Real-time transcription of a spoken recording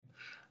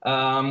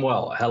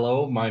Well,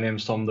 hello, my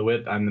name's Tom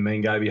DeWitt. I'm the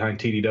main guy behind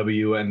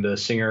TDW and the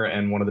singer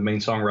and one of the main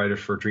songwriters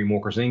for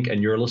Dreamwalkers Inc.,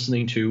 and you're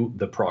listening to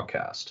The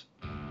Progcast.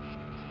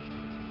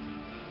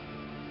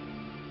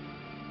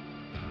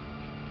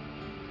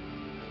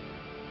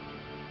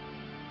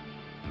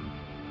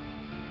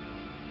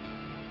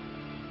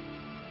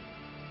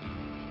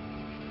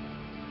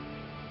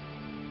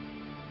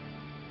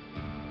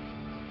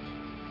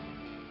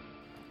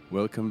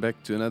 Welcome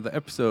back to another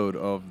episode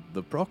of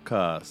the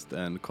Progcast,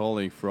 and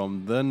calling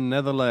from the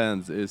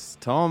Netherlands is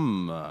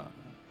Tom.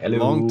 Hello.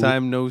 Long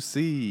time no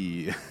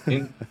see.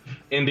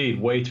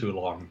 Indeed, way too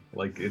long.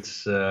 Like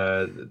it's.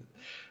 I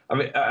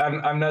mean,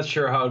 I'm not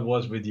sure how it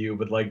was with you,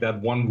 but like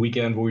that one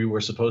weekend where we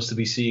were supposed to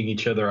be seeing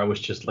each other, I was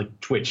just like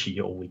twitchy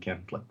all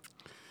weekend. Like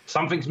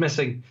something's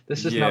missing.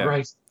 This is not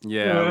right.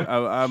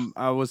 Yeah,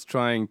 I was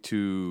trying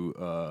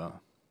to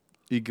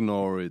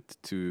ignore it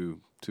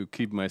to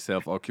keep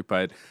myself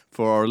occupied.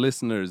 For our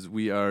listeners,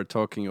 we are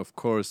talking, of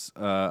course,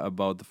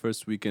 about the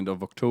first weekend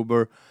of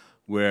October,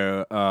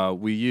 where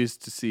we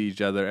used to see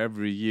each other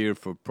every year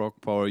for Prog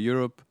Power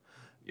Europe.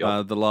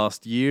 Yep. The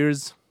last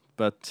years,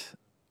 but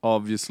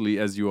obviously,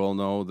 as you all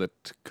know,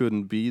 that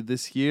couldn't be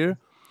this year.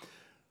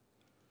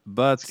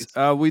 But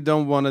we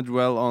don't want to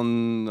dwell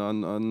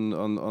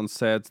on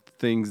sad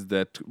things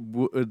that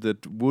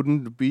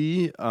wouldn't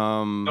be.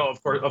 No,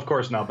 of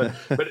course not.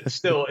 But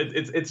still,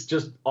 it's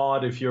just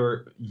odd if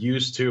you're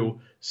used to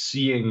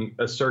seeing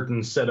a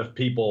certain set of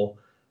people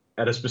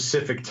at a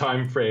specific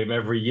time frame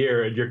every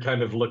year, and you're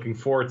kind of looking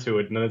forward to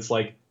it, and then it's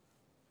like,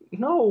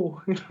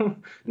 no,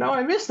 now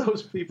I miss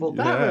those people.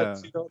 Damn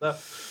it!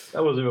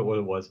 That was a bit what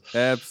it was.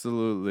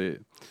 Absolutely,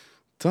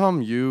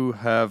 Tom. You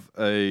have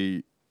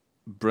a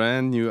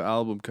brand new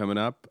album coming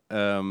up,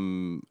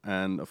 and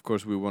of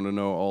course, we want to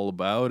know all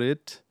about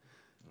it.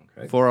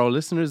 Okay. For our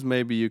listeners,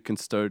 maybe you can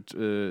start.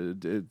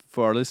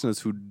 For our listeners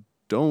who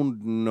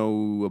don't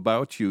know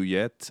about you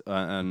yet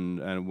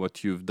and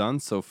what you've done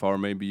so far,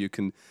 maybe you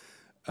can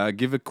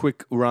give a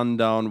quick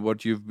rundown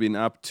what you've been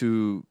up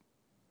to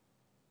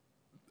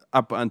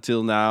up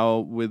until now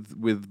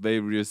with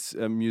various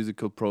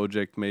musical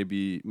project.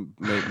 Maybe.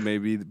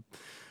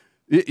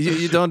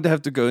 You don't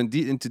have to go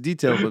into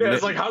detail, but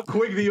it's like, how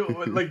quick do you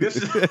like this?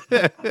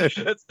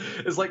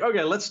 It's like,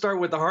 okay, let's start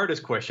with the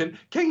hardest question.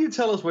 Can you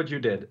tell us what you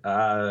did?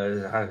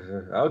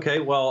 Okay,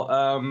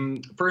 well,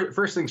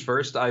 first things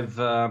first. I've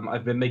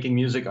been making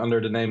music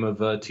under the name of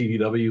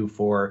TDW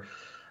for,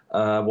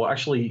 well,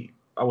 actually,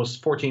 I was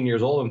 14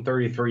 years old. I'm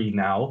 33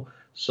 now,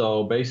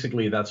 so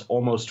basically that's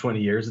almost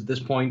 20 years at this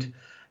point.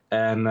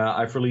 And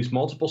I've released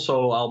multiple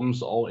solo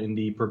albums, all in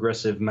the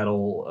progressive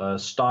metal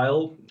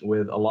style,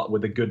 with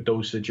a good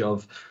dosage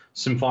of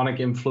symphonic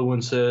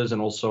influences, and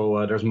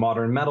also there's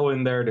modern metal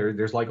in there.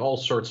 There's like all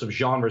sorts of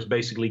genres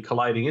basically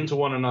colliding into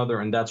one another,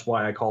 and that's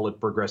why I call it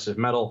progressive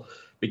metal,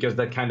 because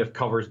that kind of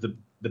covers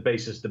the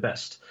bases the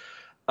best.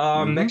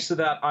 Next to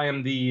that, I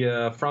am the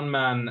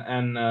frontman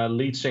and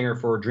lead singer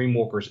for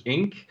Dreamwalkers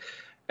Inc.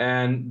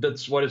 And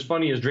that's what is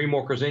funny is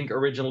Dreamwalkers Inc.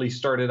 originally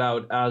started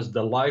out as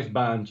the live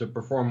band to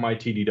perform my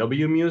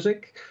TDW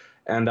music,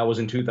 and that was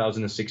in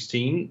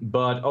 2016.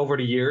 But over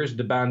the years,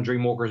 the band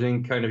Dreamwalkers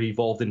Inc. kind of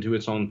evolved into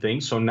its own thing.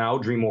 So now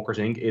Dreamwalkers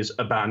Inc. is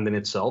a band in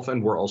itself,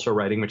 and we're also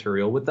writing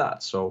material with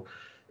that. So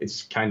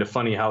it's kind of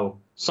funny how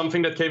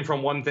something that came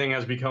from one thing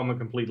has become a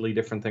completely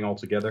different thing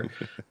altogether.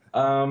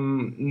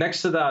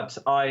 Next to that,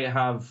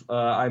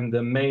 I'm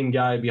the main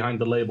guy behind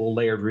the label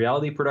Layered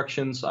Reality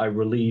Productions. I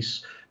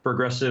release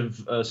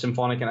progressive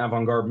symphonic and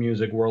avant-garde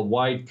music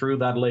worldwide through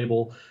that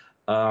label.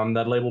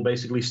 That label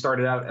basically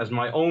started out as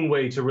my own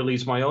way to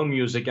release my own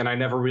music, and I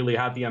never really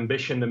had the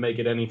ambition to make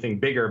it anything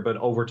bigger. But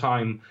over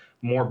time,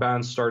 more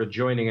bands started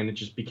joining, and it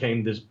just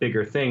became this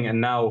bigger thing.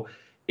 And now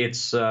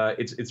it's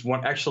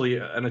one actually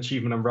an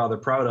achievement I'm rather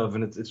proud of,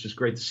 and it's just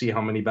great to see how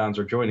many bands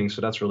are joining.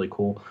 So that's really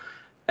cool.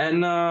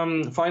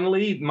 And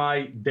finally,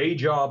 my day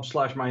job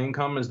 / my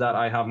income is that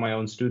I have my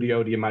own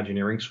studio, the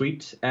Imagineering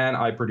Suite, and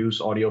I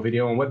produce audio,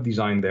 video, and web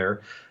design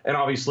there. And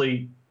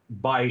obviously,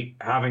 by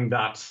having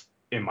that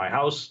in my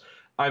house,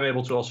 I'm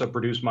able to also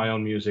produce my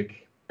own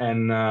music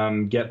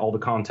and get all the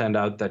content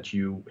out that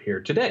you hear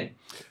today.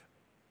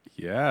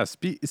 Yeah,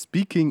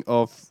 speaking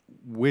of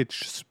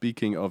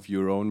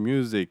your own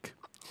music,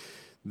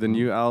 the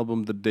new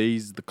album, The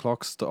Days the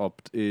Clock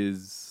Stopped,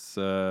 is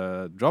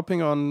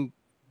dropping on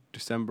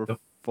December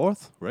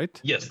 4th,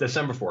 right? Yes,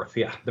 December 4th.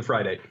 Yeah, the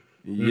Friday.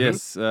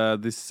 Yes,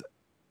 this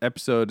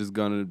episode is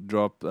going to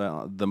drop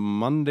the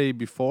Monday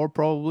before,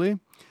 probably.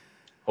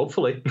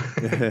 Hopefully.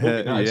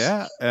 Nice.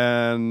 Yeah,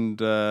 and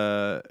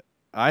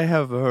I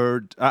have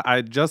heard,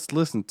 I just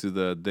listened to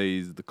The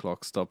Days the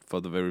Clock Stopped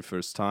for the very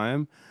first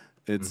time.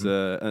 It's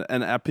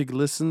an epic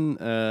listen,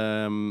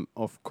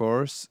 of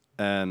course,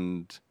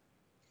 and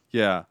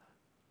yeah,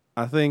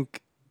 I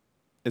think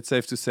it's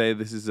safe to say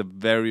this is a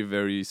very,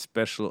 very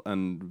special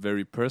and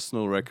very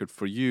personal record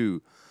for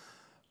you.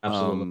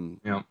 Absolutely.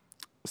 Yeah.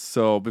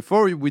 So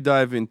before we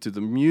dive into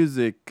the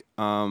music,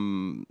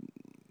 could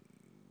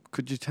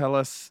you tell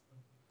us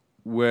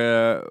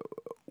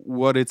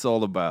what it's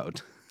all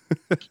about?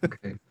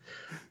 Okay.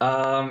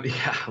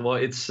 Yeah, well,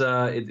 it's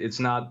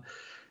not.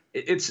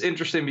 It's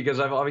interesting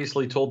because I've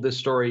obviously told this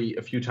story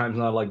a few times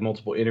now, like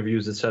multiple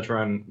interviews,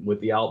 etc., and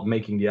with the album,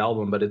 making the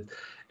album. But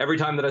every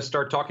time that I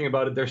start talking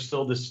about it, there's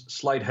still this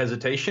slight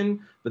hesitation.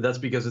 But that's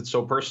because it's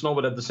so personal.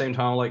 But at the same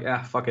time, I'm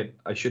like, fuck it,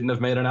 I shouldn't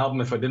have made an album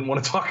if I didn't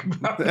want to talk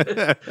about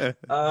it.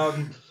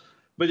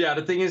 But yeah,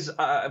 the thing is,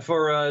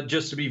 for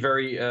just to be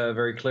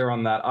very clear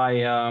on that,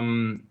 I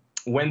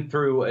went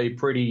through a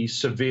pretty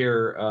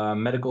severe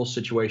medical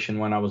situation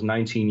when I was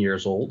 19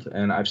 years old,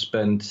 and I've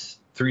spent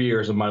 3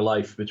 years of my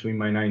life between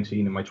my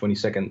 19 and my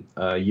 22nd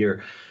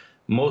year,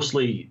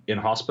 mostly in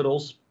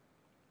hospitals.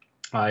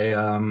 I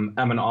am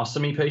an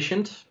ostomy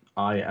patient.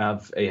 I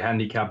have a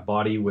handicapped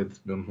body with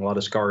a lot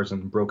of scars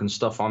and broken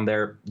stuff on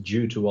there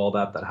due to all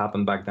that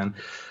happened back then.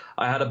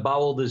 I had a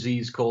bowel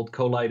disease called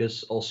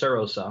colitis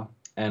ulcerosa,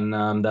 and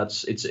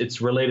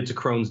it's related to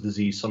Crohn's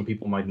disease. Some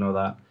people might know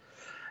that.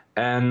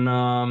 And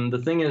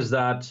the thing is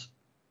that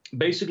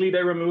basically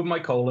they removed my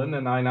colon,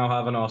 and I now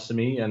have an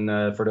ostomy.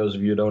 And for those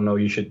of you who don't know,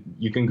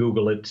 you can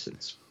Google it.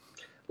 It's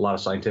a lot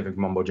of scientific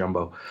mumbo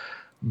jumbo.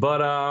 But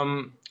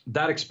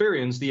that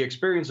experience, the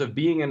experience of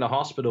being in the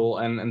hospital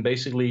and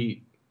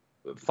basically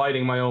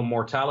fighting my own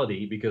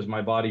mortality because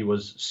my body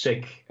was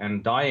sick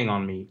and dying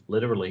on me,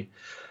 literally,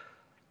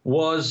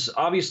 was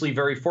obviously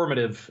very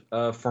formative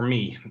for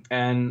me.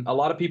 And a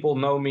lot of people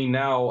know me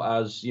now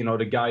as,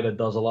 the guy that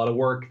does a lot of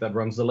work, that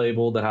runs the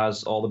label, that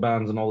has all the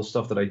bands and all the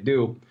stuff that I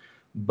do.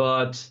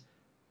 But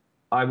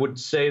I would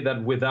say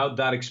that without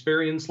that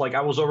experience, like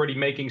I was already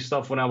making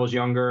stuff when I was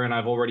younger, and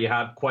I've already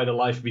had quite a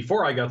life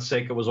before I got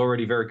sick. I was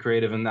already very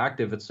creative and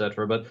active,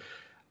 etc. But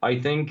I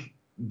think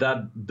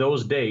that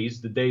those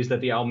days, the days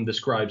that the album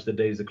describes, the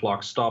days the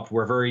clock stopped,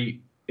 were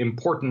very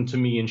important to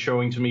me in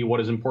showing to me what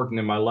is important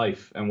in my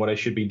life and what I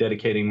should be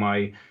dedicating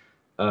my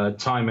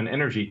time and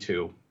energy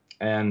to.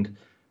 And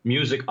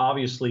music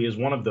obviously is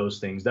one of those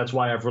things. That's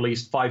why I've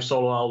released 5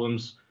 solo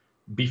albums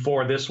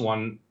before this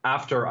one,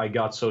 after I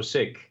got so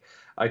sick.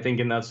 I think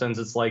in that sense,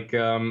 it's like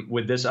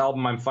with this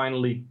album, I'm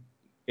finally,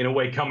 in a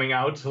way, coming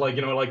out,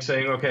 like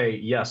saying, okay,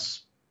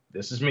 yes,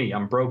 this is me.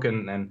 I'm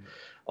broken and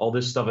all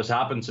this stuff has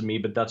happened to me,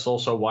 but that's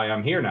also why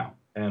I'm here now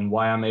and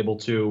why I'm able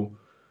to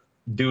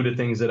do the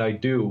things that I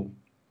do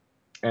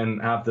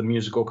and have the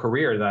musical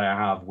career that I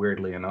have,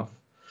 weirdly enough.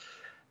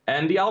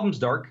 And the album's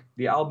dark.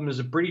 The album is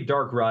a pretty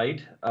dark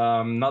ride.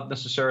 Not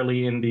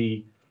necessarily in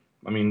the,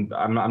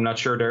 I'm not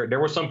sure. There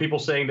were some people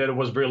saying that it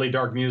was really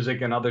dark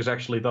music, and others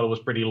actually thought it was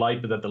pretty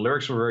light, but that the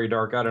lyrics were very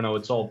dark. I don't know.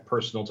 It's all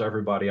personal to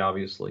everybody,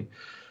 obviously.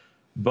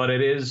 But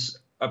it is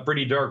a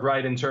pretty dark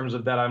ride in terms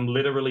of that I'm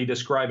literally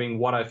describing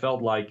what I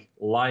felt like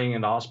lying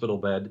in the hospital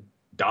bed,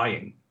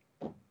 dying.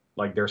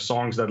 Like there's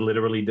songs that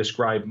literally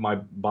describe my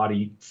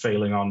body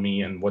failing on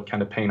me and what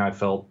kind of pain I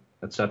felt,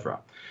 etc.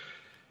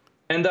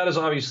 And that is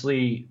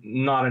obviously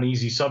not an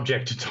easy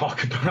subject to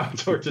talk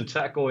about or to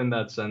tackle in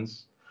that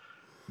sense.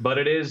 But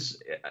it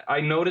is,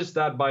 I noticed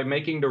that by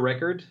making the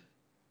record,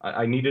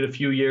 I needed a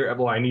few years,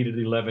 well, I needed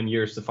 11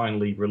 years to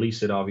finally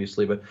release it,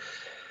 obviously. But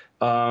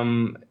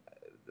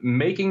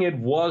making it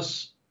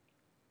was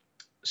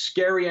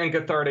scary and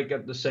cathartic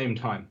at the same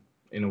time,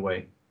 in a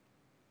way.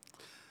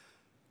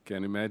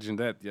 Can imagine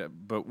that, yeah.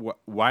 But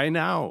why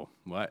now?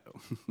 Why?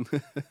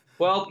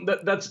 Well,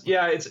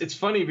 it's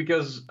funny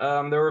because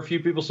there were a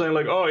few people saying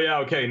like, oh yeah,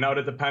 okay, now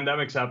that the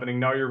pandemic's happening,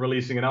 now you're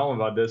releasing an album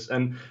about this.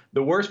 And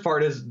the worst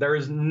part is there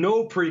is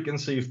no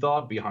preconceived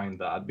thought behind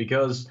that,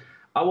 because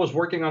I was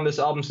working on this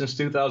album since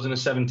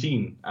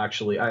 2017,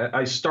 actually.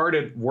 I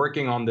started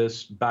working on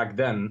this back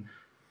then,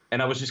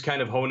 and I was just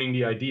kind of honing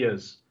the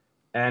ideas.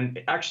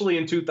 And actually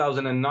in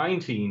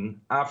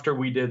 2019, after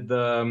we did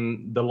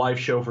the live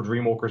show for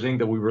Dreamwalkers Inc.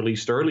 that we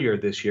released earlier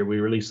this year, we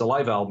released a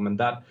live album. And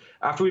that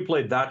after we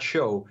played that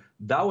show,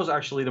 that was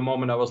actually the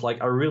moment I was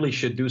like, I really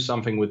should do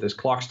something with this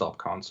clock stop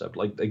concept.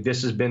 Like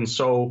this has been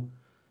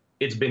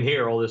it's been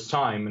here all this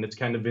time, and it's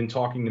kind of been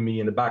talking to me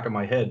in the back of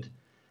my head.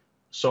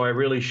 So I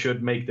really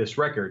should make this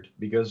record,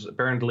 because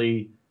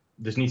apparently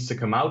this needs to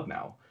come out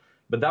now.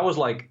 But that was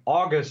like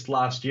August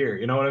last year.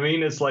 You know what I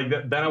mean? It's like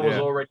then I was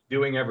already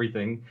doing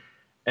everything.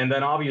 And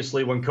then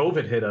obviously when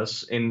COVID hit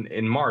us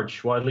in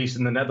March, well, at least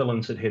in the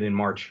Netherlands, it hit in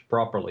March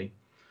properly.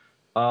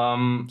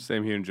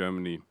 Same here in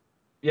Germany.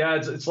 Yeah,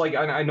 it's like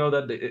I know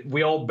that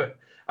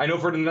I know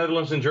for the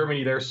Netherlands and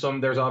Germany, there's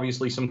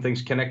obviously some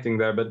things connecting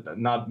there, but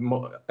not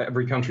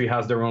every country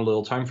has their own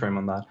little time frame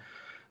on that.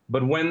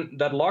 But when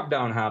that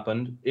lockdown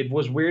happened, it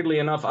was weirdly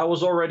enough, I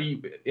was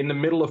already in the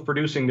middle of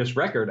producing this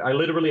record. I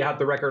literally had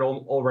the record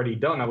already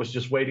done. I was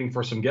just waiting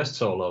for some guest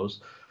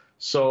solos.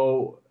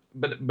 So.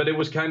 But it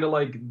was kind of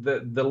like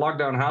the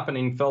lockdown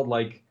happening felt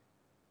like,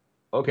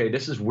 okay,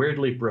 this is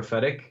weirdly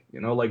prophetic,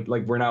 like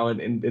we're now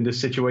in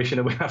this situation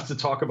that we have to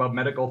talk about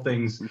medical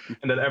things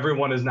and that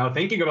everyone is now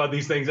thinking about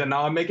these things, and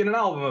now I'm making an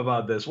album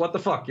about this. What the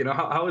fuck,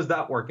 how is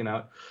that working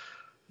out?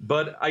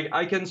 But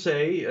I can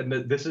say, and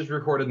this is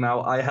recorded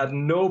now, I had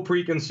no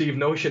preconceived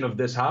notion of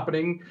this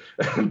happening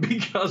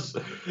because,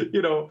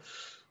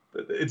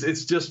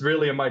 it's just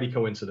really a mighty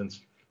coincidence.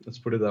 Let's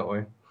put it that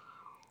way.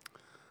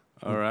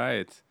 All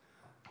right.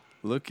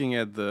 looking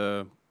at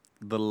the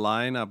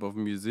lineup of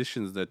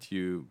musicians that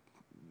you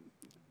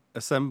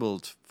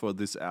assembled for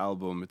this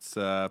album, it's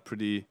a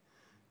pretty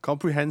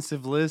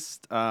comprehensive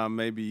list.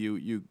 Maybe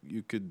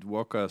you could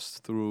walk us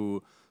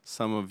through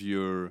some of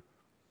your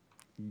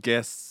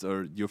guests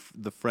or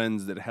the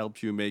friends that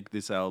helped you make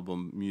this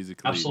album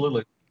musically.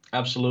 Absolutely,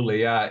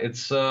 absolutely, yeah.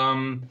 It's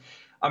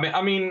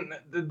I mean,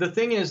 the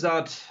thing is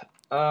that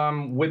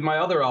with my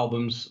other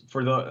albums,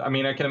 I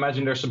mean, I can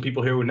imagine there's some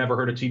people here who never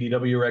heard a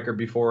TDW record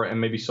before, and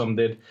maybe some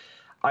did.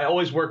 I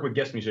always work with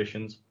guest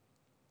musicians,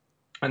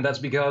 and that's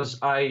because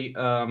I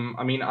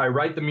mean, I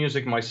write the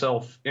music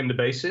myself in the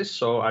basis,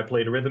 so I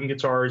play the rhythm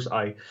guitars,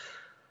 I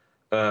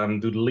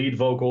do the lead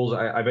vocals,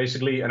 I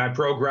basically, and I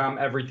program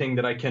everything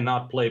that I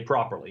cannot play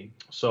properly.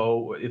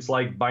 So it's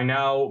like by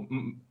now,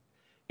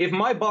 if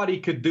my body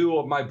could do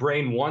what my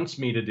brain wants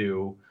me to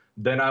do,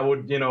 then I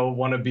would,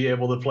 want to be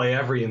able to play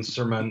every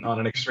instrument on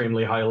an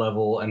extremely high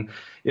level. And,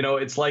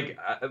 it's like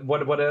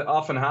what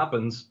often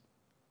happens.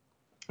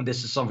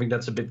 This is something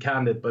that's a bit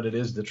candid, but it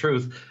is the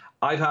truth.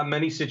 I've had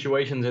many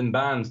situations in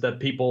bands that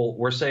people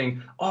were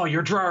saying, "Oh,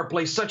 your drummer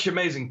plays such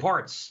amazing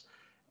parts."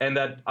 And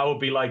that I would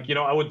be like,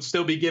 I would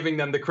still be giving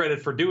them the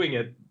credit for doing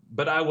it,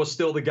 but I was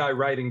still the guy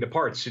writing the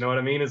parts. You know what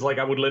I mean? It's like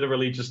I would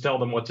literally just tell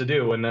them what to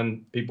do, and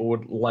then people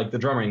would like the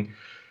drumming.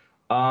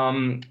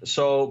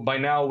 So by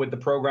now, with the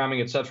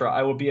programming, etc.,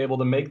 I would be able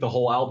to make the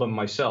whole album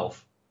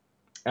myself.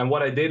 And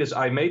what I did is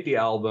I made the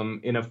album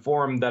in a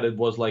form that it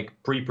was like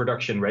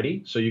pre-production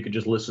ready, so you could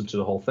just listen to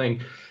the whole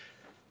thing.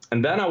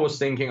 And then I was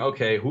thinking,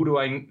 okay, who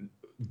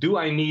do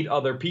I need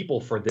other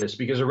people for this?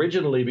 Because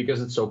originally,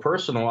 because it's so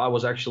personal, I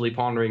was actually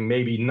pondering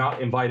maybe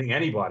not inviting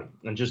anybody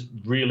and just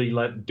really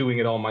doing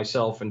it all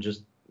myself and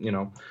just,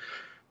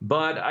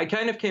 But I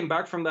kind of came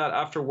back from that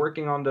after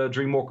working on the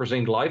Dreamwalkers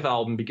Inc. live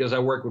album, because I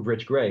worked with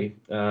Rich Gray,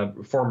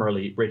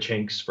 formerly Rich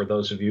Hinks, for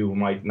those of you who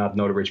might not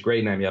know the Rich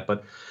Gray name yet.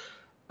 But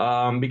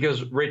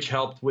because Rich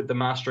helped with the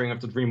mastering of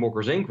the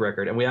Dreamwalkers Inc.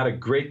 record, and we had a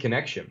great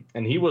connection.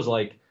 And he was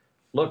like,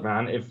 "Look,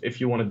 man,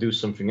 if you want to do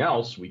something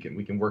else, we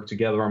can work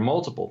together on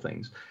multiple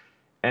things."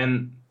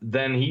 And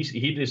then he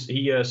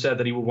said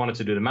that he wanted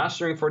to do the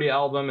mastering for the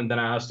album. And then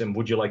I asked him,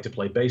 "Would you like to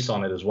play bass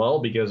on it as well?"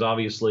 Because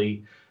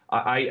obviously,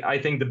 I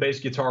think the bass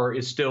guitar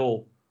is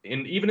still,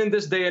 even in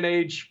this day and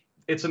age,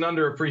 it's an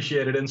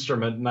underappreciated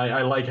instrument, and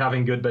I like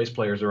having good bass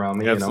players around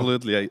me.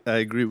 Absolutely, I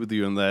agree with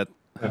you on that.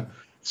 Yeah.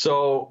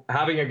 So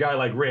having a guy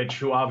like Rich,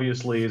 who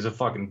obviously is a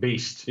fucking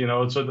beast,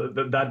 so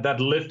that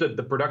lifted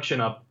the production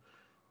up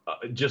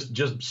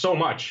just so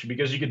much,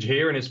 because you could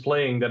hear in his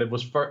playing that it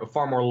was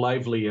far more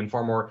lively and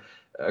far more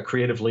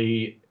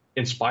creatively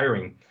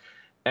inspiring.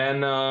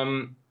 And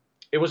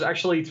it was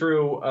actually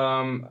through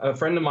a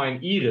friend of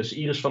mine,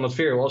 Edis van het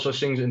Veer, who also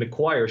sings in the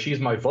choir. She's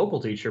my vocal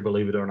teacher,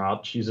 believe it or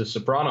not. She's a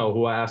soprano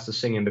who I asked to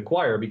sing in the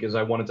choir because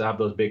I wanted to have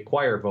those big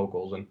choir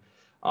vocals, and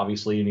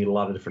obviously you need a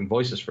lot of different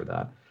voices for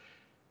that.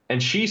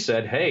 And she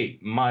said, "Hey,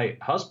 my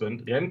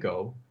husband,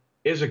 Remco,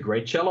 is a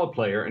great cello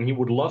player, and he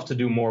would love to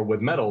do more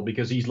with metal,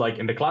 because he's like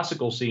in the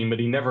classical scene, but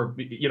he never,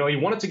 he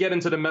wanted to get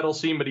into the metal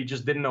scene, but he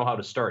just didn't know how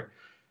to start."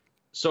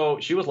 So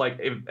she was like,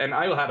 and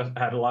I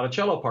had a lot of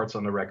cello parts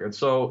on the record.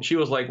 So she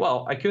was like,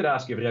 "Well, I could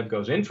ask if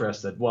Remco's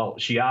interested." Well,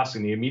 she asked,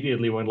 and he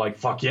immediately went like,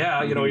 "Fuck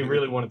yeah," he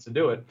really wanted to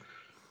do it.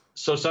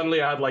 So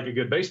suddenly I had like a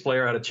good bass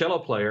player, I had a cello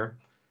player.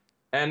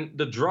 And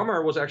the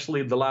drummer was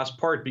actually the last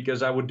part,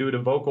 because I would do the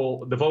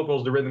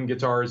vocals, the rhythm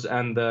guitars,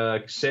 and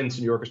the synths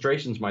and the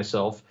orchestrations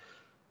myself.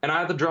 And I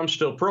had the drums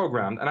still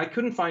programmed, and I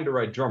couldn't find the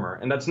right drummer.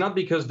 And that's not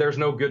because there's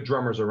no good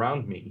drummers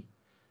around me,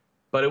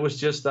 but it was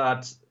just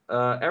that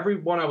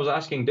everyone I was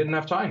asking didn't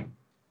have time.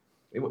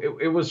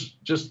 It was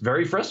just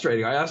very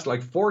frustrating. I asked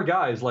like 4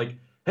 guys, like,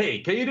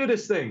 "Hey, can you do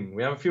this thing?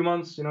 We have a few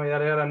months, yada,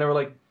 yada." And they were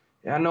like,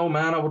 "Yeah, no,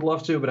 man, I would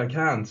love to, but I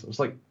can't." It was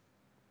like,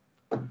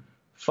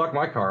 fuck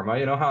my karma,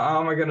 how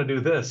am I going to do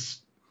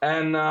this?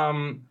 And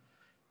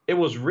it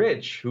was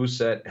Rich who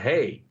said,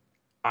 "Hey,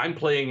 I'm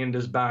playing in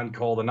this band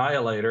called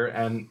Annihilator,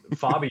 and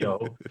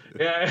Fabio,"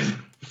 yeah,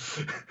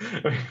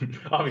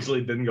 obviously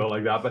it didn't go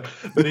like that, but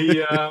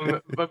he,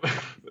 but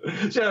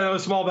yeah, a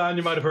small band,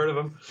 you might have heard of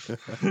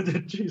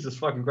him. Jesus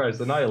fucking Christ,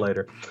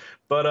 Annihilator.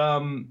 But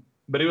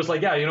he was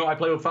like, "Yeah, I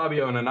play with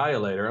Fabio and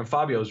Annihilator, and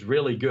Fabio's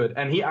really good,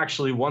 and he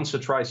actually wants to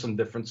try some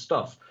different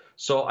stuff.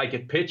 So I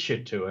could pitch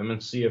it to him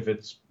and see if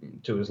it's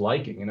to his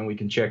liking, and then we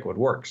can check what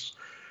works."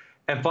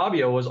 And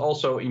Fabio was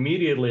also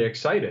immediately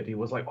excited. He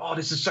was like, "Oh,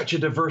 this is such a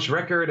diverse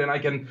record, and I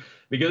can,"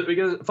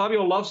 because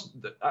Fabio loves.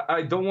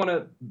 I don't want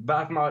to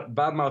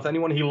badmouth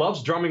anyone. He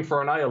loves drumming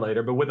for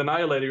Annihilator, but with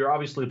Annihilator, you're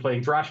obviously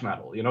playing thrash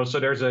metal, So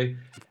there's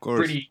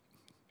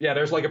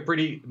there's like a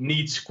pretty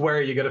neat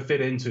square you got to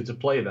fit into to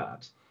play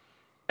that.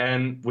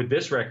 And with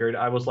this record,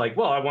 I was like,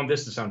 well, I want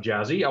this to sound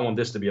jazzy. I want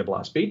this to be a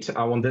blast beat.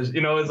 I want this,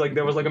 it's like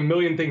there was like a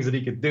million things that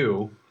he could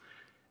do.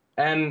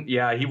 And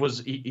yeah,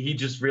 he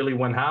just really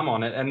went ham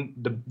on it. And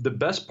the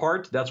best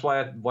part, that's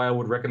why I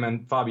would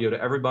recommend Fabio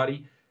to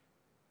everybody.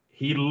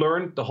 He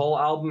learned the whole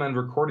album and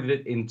recorded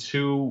it in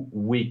 2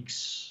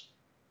 weeks.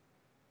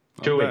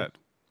 2 weeks.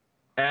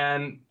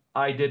 And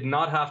I did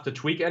not have to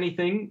tweak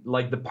anything.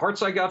 Like the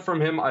parts I got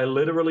from him, I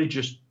literally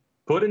just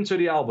put into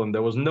the album.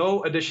 There was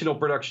no additional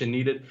production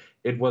needed.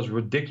 It was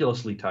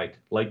ridiculously tight.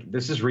 Like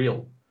this is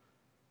real.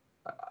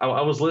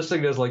 I was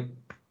listening to this like,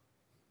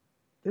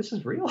 this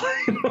is real.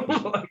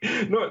 Like,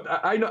 no,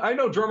 I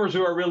know drummers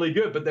who are really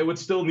good, but they would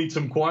still need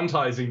some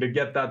quantizing to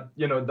get that,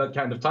 that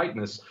kind of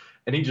tightness.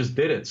 And he just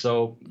did it.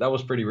 So that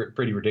was pretty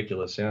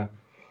ridiculous. Yeah.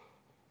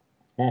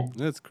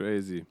 That's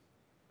crazy.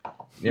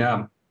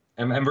 Yeah.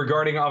 And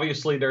regarding,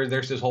 obviously,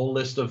 there's this whole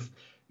list of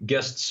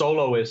guest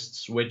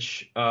soloists,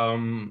 which, I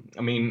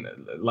mean,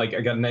 like, I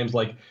got names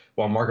like,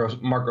 well,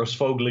 Marcos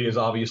Fogli is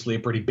obviously a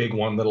pretty big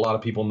one that a lot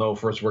of people know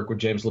for his work with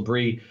James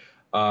LaBrie.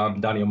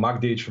 Daniel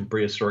Magdic from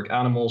Prehistoric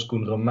Animals,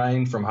 Koen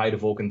Romein from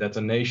Heidevolk and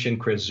Detonation,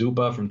 Chris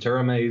Zupa from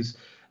Terramaze,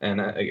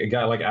 and a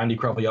guy like Andy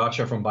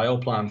Kraviacha from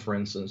Bioplan, for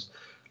instance.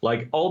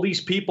 Like, all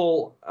these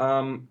people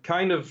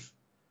kind of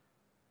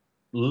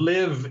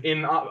live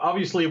in,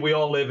 obviously we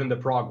all live in the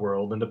prog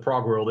world, and the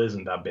prog world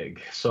isn't that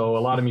big, so a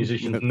lot of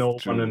musicians know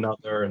one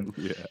another.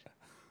 And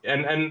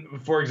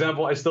and for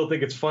example, I still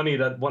think it's funny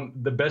that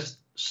the best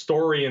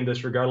story in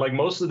this regard, like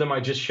most of them I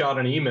just shot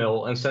an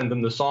email and sent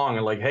them the song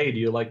and like, hey, do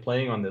you like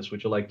playing on this,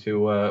 would you like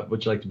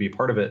to be a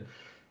part of it?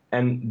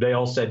 And they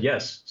all said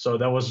yes. So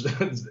that was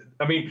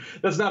I mean,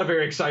 that's not a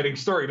very exciting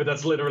story, but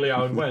that's literally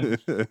how it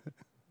went.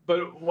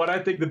 But what I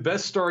think the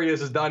best story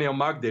is Daniel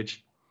Magdic,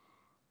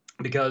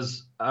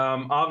 because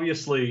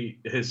obviously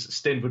his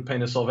stint with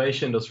Pain of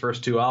Salvation, those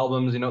first 2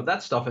 albums,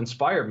 that stuff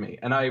inspired me.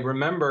 And I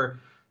remember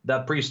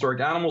that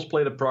Prehistoric Animals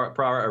played at Prague.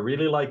 I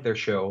really liked their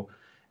show.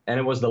 And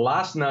it was the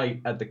last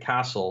night at the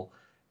castle.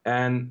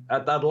 And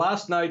at that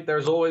last night,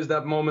 there's always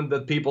that moment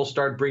that people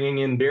start bringing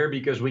in beer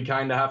because we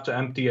kind of have to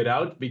empty it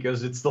out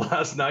because it's the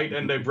last night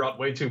and they brought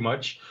way too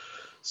much.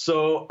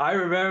 So I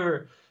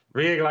remember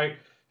being like,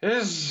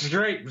 this is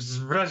great. This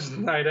is the best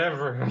night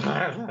ever.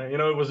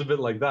 It was a bit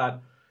like that.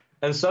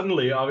 And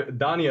suddenly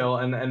Daniel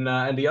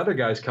and the other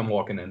guys come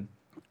walking in,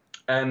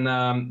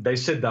 and they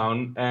sit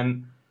down,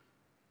 and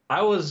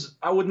I was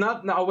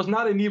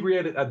not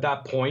inebriated at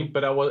that point,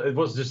 but it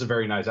was just a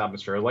very nice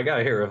atmosphere. I was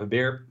like, here, have a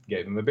beer.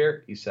 Gave him a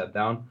beer. He sat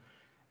down,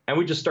 and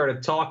we just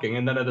started talking.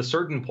 And then at a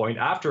certain point,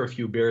 after a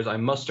few beers, I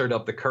mustered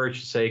up the courage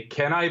to say,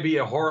 can I be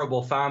a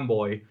horrible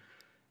fanboy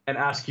and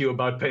ask you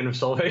about Pain of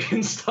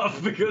Salvation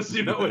stuff? Because,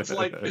 it's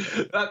like,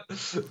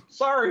 that,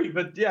 sorry,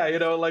 but yeah,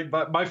 like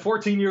my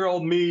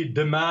 14-year-old me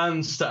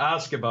demands to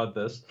ask about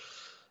this.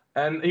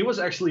 And he was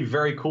actually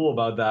very cool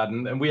about that.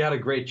 And we had a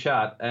great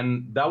chat.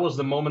 And that was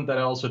the moment that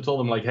I also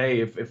told him, like, hey,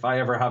 if I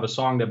ever have a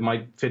song that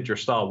might fit your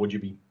style, would you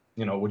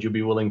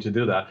be willing to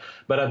do that?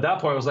 But at that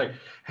point, I was like,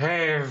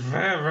 hey, if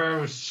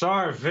ever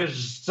song fits your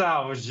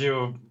style, would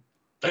you?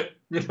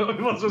 It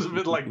was a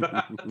bit like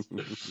that.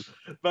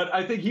 But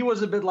I think he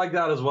was a bit like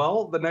that as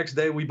well. The next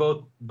day, we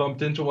both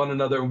bumped into one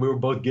another, and we were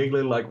both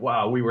giggling like,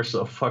 wow, we were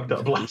so fucked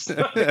up last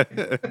night.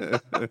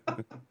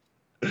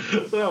 So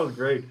that was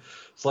great.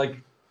 It's like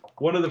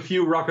one of the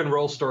few rock and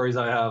roll stories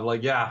I have.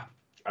 Like, yeah,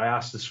 I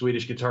asked the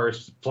Swedish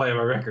guitarist to play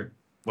my record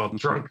while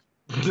drunk.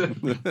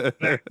 It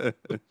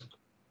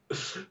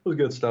was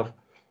good stuff.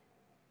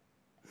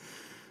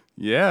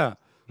 Yeah.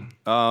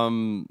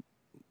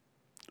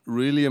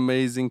 Really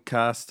amazing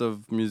cast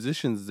of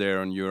musicians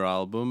there on your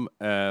album.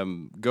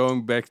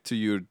 Going back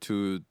to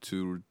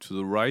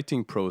the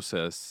writing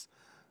process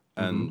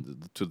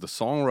and to the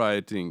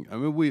songwriting. I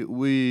mean,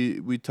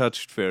 we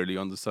touched fairly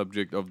on the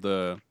subject of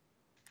the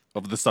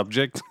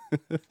subject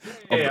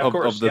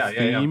of the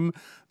theme.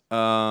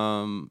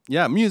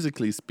 Yeah.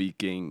 Musically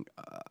speaking,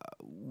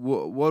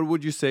 what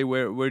would you say?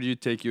 Where do you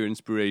take your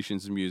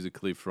inspirations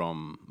musically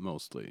from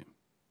mostly?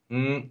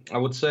 I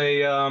would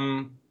say.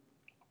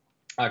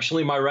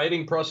 Actually, my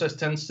writing process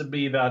tends to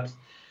be that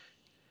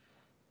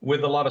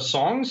with a lot of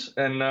songs,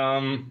 and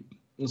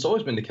it's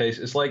always been the case,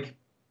 it's like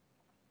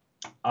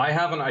I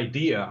have an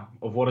idea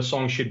of what a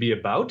song should be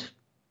about,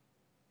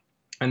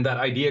 and that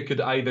idea could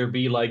either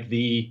be like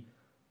the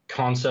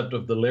concept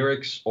of the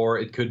lyrics, or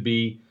it could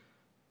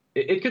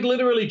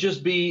literally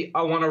just be,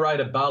 I want to write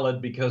a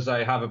ballad because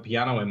I have a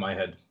piano in my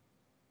head.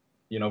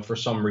 For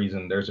some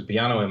reason, there's a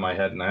piano in my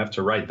head, and I have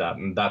to write that,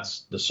 and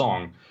that's the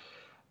song.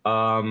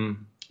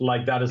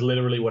 Like that is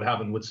literally what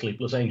happened with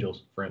Sleepless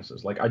Angels, for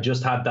instance. Like I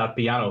just had that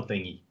piano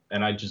thingy,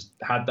 and I just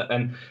had that,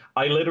 and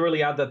I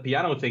literally had that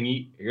piano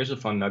thingy. Here's a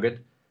fun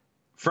nugget.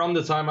 From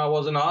the time I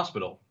was in the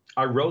hospital,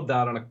 I wrote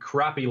that on a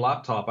crappy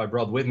laptop I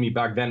brought with me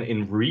back then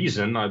in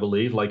Reason, I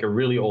believe, like a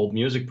really old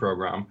music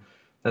program.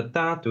 That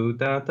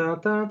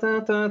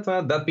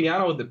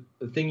piano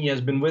thingy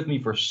has been with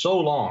me for so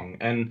long,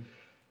 and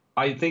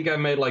I think I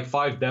made like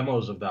 5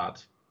 demos of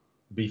that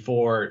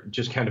before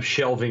just kind of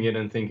shelving it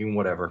and thinking,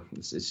 whatever,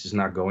 it's just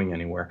not going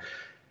anywhere.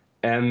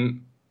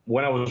 And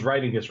when I was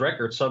writing this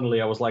record, suddenly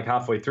I was like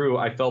halfway through,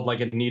 I felt like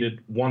it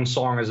needed one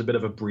song as a bit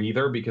of a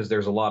breather because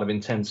there's a lot of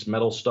intense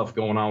metal stuff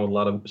going on with a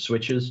lot of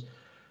switches.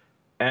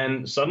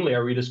 And suddenly I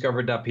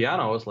rediscovered that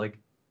piano. I was like,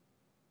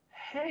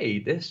 hey,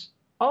 this,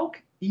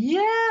 okay,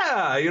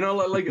 yeah,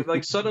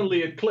 like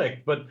suddenly it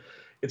clicked. But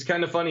it's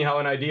kind of funny how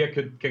an idea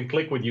can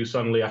click with you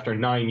suddenly after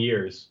 9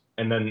 years,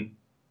 and then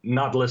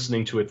not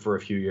listening to it for a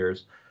few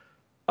years.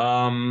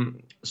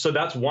 So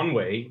that's one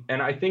way.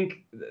 And I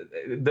think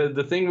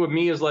the thing with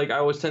me is, like, I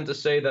always tend to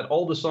say that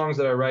all the songs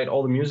that I write,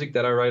 all the music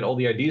that I write, all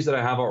the ideas that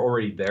I have are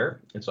already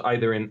there. It's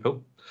either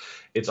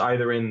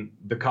in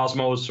the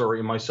cosmos or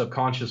in my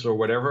subconscious or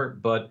whatever.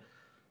 But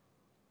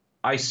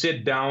I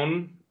sit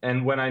down,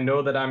 and when I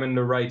know that I'm in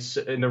the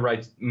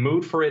right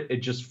mood for it, it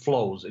just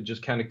flows. It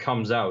just kind of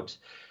comes out.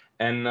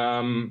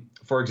 And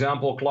for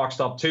example, Clock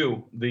Stop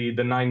 2, the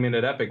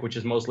 9-minute epic, which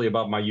is mostly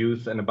about my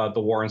youth and about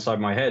the war inside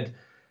my head.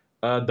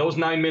 Those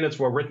 9 minutes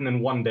were written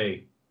in one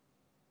day.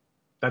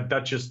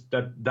 That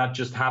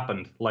just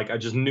happened. Like, I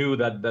just knew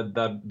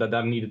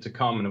that needed to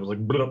come, and it was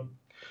like, bleh.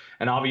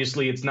 And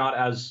obviously it's not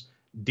as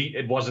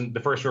it wasn't, the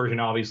first version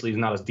obviously is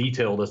not as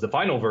detailed as the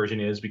final version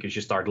is, because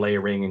you start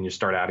layering and you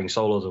start adding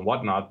solos and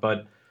whatnot.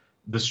 But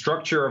the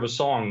structure of a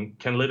song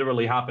can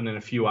literally happen in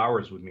a few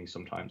hours with me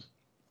sometimes.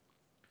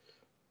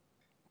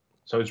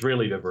 So it's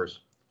really diverse.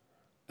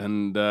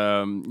 And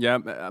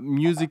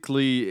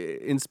musically,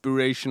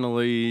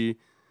 inspirationally,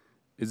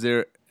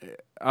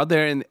 are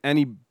there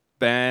any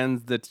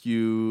bands that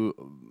you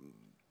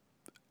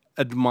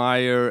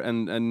admire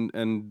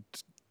and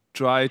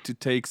try to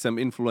take some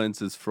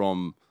influences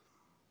from,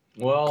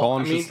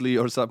 consciously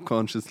or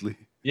subconsciously?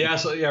 Yeah,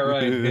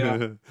 right.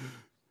 Yeah.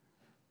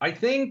 I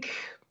think,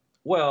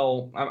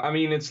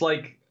 it's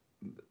like,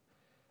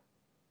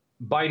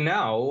 by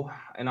now,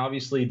 and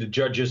obviously the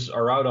judges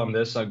are out on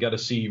this, I've got to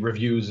see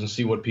reviews and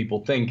see what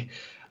people think.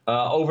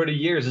 Over the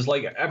years, it's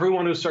like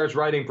everyone who starts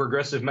writing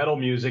progressive metal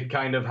music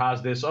kind of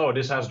has this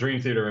has Dream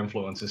Theater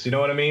influences. You know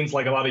what I mean? It's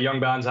like a lot of young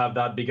bands have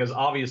that, because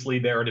obviously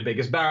they're the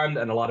biggest band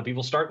and a lot of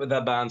people start with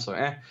that band, so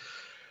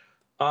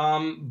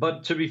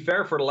But to be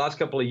fair, for the last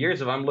couple of years,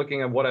 if I'm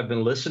looking at what I've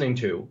been listening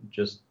to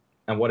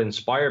and what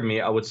inspired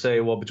me, I would say,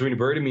 Between the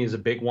Bird and Me is a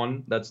big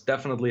one. That's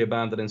definitely a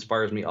band that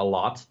inspires me a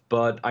lot,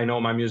 but I know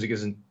my music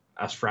isn't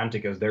as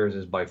frantic as theirs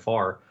is by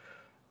far.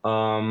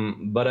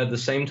 But at the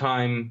same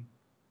time,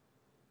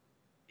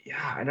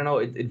 I don't know.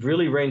 It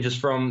really ranges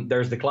from,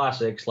 there's the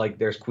classics, like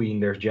there's Queen,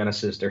 there's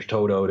Genesis, there's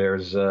Toto,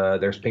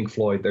 there's Pink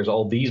Floyd, there's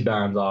all these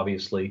bands,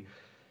 obviously.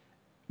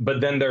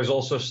 But then there's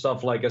also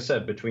stuff, like I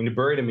said, Between the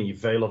Bird and Me,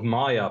 Veil of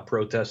Maya,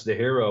 Protest the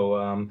Hero.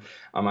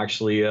 I'm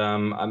actually,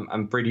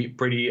 I'm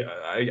pretty.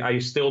 I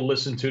still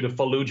listen to the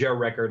Fallujah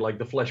record, like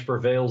The Flesh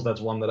Prevails.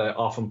 That's one that I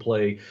often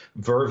play.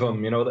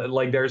 Vervum,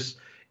 like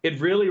it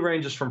really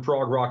ranges from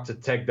prog rock to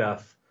tech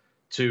death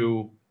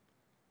to,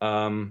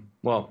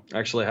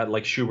 actually I had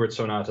like Schubert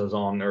sonatas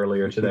on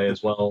earlier today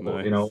as well.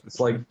 Nice. It's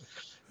like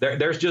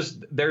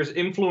there's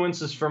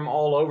influences from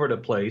all over the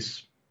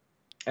place.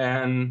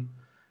 And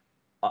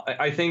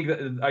I think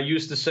that I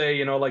used to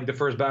say, like the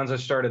first bands I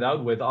started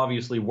out with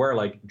obviously were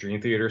like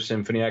Dream Theater,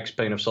 Symphony X,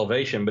 Pain of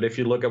Salvation. But if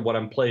you look at what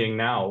I'm playing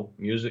now,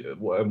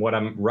 what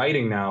I'm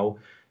writing now,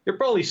 you'll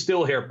probably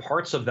still hear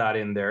parts of that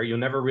in there. You'll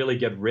never really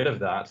get rid of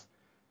that.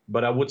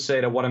 But I would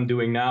say that what I'm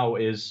doing now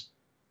is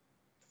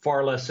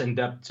far less in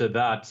depth to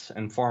that,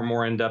 and far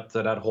more in depth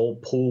to that whole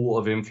pool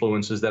of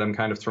influences that I'm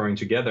kind of throwing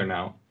together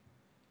now.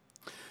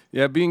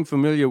 Yeah, being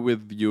familiar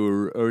with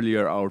your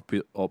earlier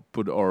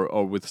output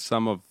or with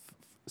some of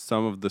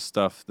the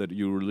stuff that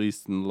you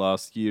released in the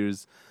last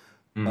years.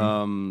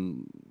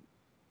 Mm-hmm.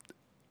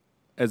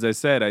 As I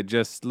said, I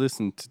just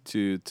listened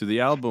to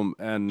the album,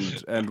 and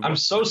I'm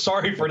so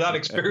sorry for that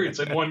experience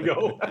in one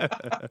go.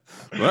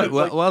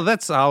 well,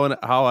 that's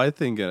how I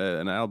think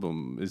an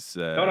album is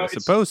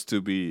supposed to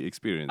be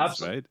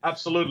experienced, right?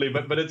 Absolutely,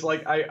 but it's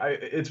like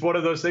it's one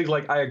of those things.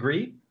 Like, I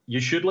agree,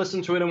 you should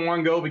listen to it in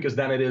one go, because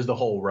then it is the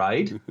whole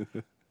ride.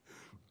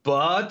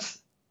 But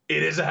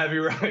it is a heavy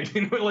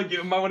ride. Like,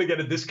 you might want to get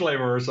a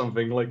disclaimer or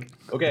something. Like,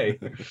 okay,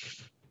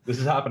 this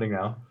is happening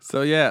now.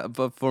 So yeah,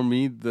 but for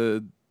me,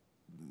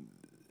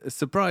 a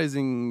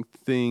surprising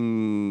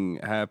thing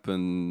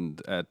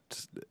happened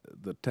at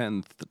the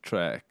 10th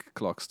track,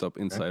 Clock Stop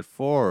Inside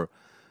 4.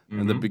 Mm-hmm.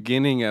 In the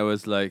beginning, I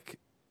was like,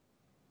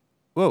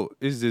 whoa,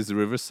 is this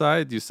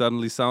Riverside? You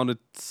suddenly sounded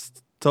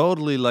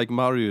totally like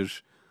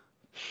Mariusz.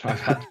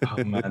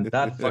 Oh man,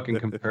 that fucking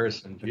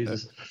comparison,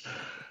 Jesus.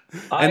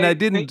 And I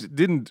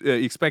didn't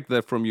expect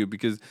that from you,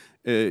 because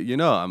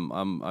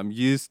I'm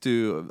used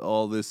to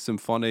all this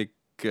symphonic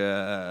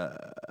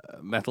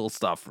metal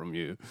stuff from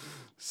you.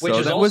 Which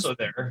is also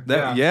there.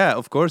 Yeah,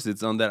 of course,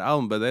 it's on that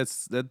album, but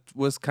that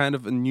was kind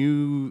of a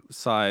new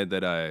side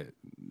that I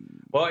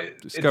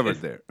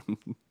discovered there.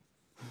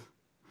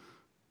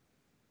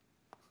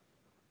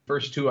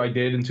 First two I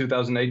did in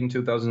 2008 and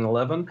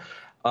 2011.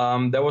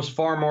 There was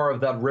far more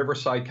of that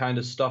Riverside kind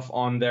of stuff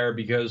on there,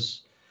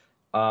 because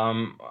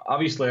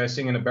obviously I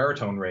sing in a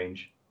baritone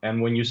range. And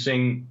when you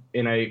sing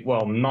in a,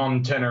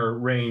 non-tenor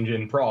range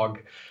in prog,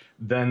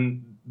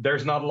 then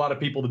there's not a lot of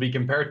people to be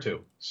compared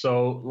to.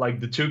 So, like,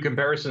 the two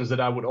comparisons that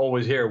I would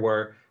always hear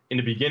were, in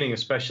the beginning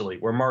especially,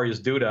 were Marius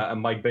Duda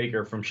and Mike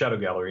Baker from Shadow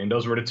Gallery. And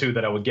those were the two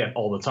that I would get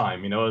all the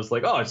time. It's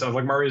like, oh, it sounds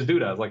like Marius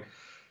Duda. I was like,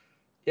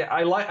 Yeah,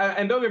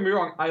 and don't get me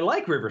wrong, I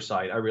like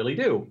Riverside, I really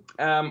do.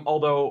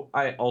 Although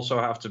I also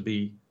have to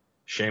be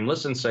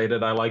shameless and say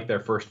that I like their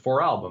first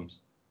four albums,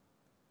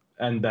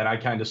 and then I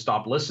kind of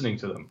stopped listening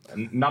to them,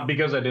 and not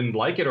because I didn't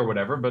like it or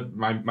whatever, but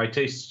my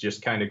tastes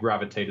just kind of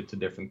gravitated to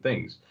different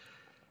things.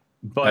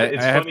 But I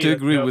it's have funny to that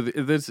agree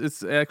with this.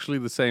 It's actually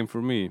the same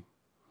for me.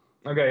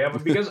 okay, yeah,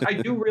 but because I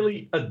do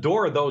really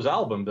adore those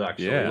albums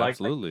actually, Yeah, like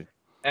absolutely.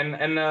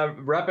 and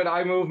Rapid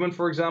Eye Movement,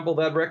 for example,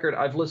 that record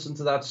I've listened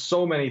to that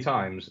so many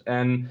times,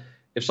 and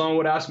if someone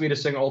would ask me to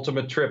sing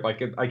Ultimate Trip, I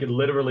could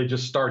literally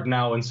just start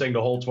now and sing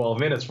the whole 12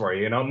 minutes for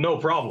you, no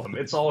problem.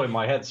 It's all in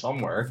my head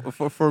somewhere.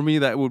 For me,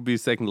 that would be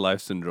Second Life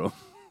Syndrome.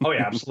 Oh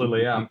yeah,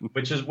 absolutely, yeah.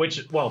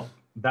 Well,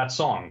 that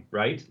song,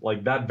 right?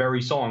 Like that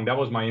very song, that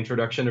was my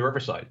introduction to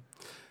Riverside.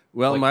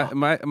 Well, Like,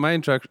 my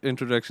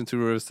introduction to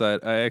Riverside,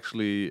 I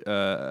actually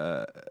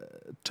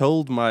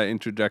told my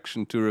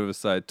introduction to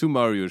Riverside to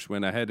Mariusz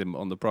when I had him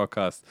on the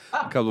podcast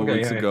a couple of okay,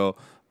 weeks yeah, yeah. ago.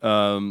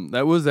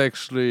 That was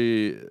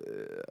actually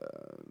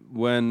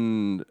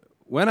when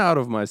Out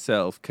of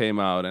Myself came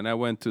out, and I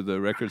went to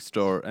the record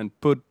store and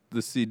put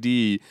the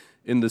CD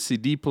in the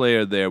CD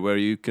player there, where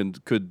you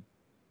could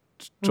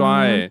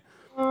try,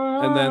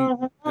 and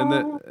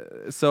then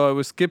so I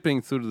was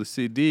skipping through the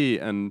CD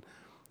and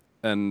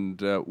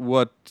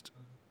what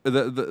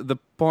the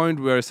point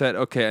where I said,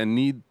 okay, I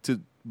need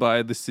to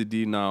buy the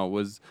CD now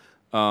was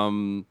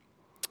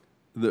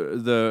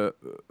the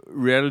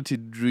Reality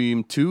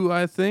Dream 2,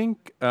 I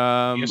think.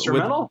 The With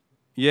instrumental?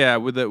 yeah,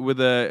 with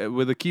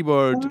a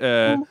keyboard.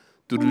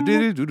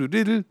 Doodle-diddle,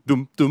 doodle-diddle,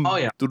 dum Oh dum,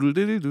 yeah,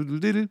 doodle-diddle,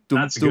 doodle-diddle, dum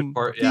that's a good dum,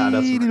 part. Yeah,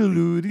 that's a very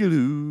good.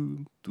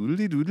 dee-doo-doo-doo-doo,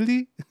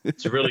 doodle-dee-doodle-dee.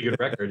 It's a really good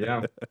record.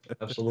 Yeah,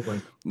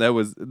 absolutely. That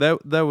was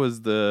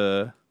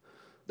the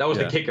That was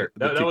the yeah kicker. the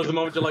That was kicker. the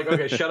moment you're like,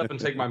 okay, shut up and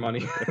take my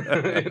money.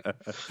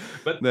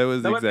 But That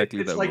was no,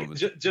 exactly it's that like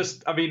moment.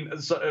 just I mean,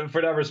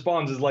 for that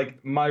response is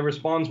like my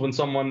response when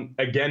someone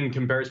again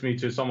compares me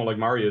to someone like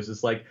Marius.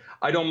 It's like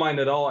I don't mind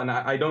at all, and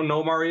I don't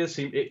know Marius.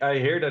 I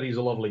hear that he's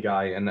a lovely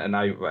guy, and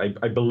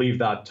I believe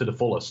that to the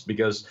fullest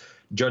because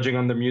judging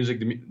on the music,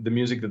 the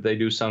music that they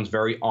do sounds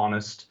very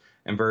honest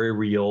and very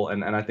real,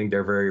 and I think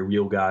they're very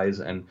real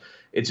guys, and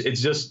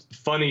it's just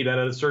funny that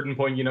at a certain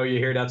point, you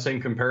hear that same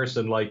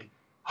comparison like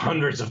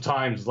hundreds of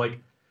times, like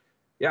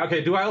yeah,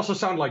 okay, do I also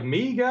sound like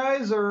me,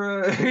 guys,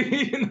 or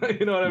you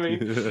know what I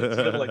mean?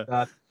 Stuff like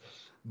that.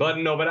 But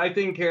no, but I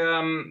think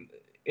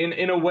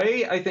in a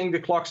way, I think the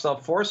Clock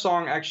Stop 4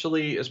 song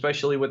actually,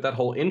 especially with that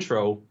whole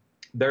intro,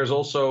 there is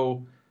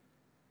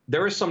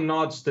some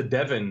nods to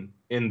Devin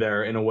in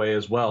there in a way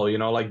as well,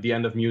 like the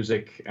end of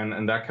music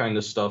and that kind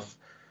of stuff.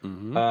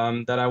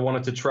 That I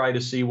wanted to try to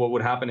see what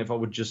would happen if I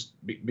would just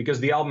because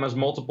the album has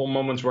multiple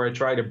moments where I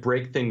try to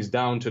break things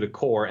down to the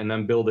core and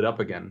then build it up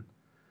again.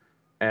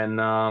 And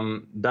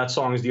that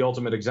song is the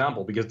ultimate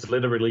example because it's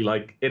literally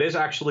like it is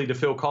actually the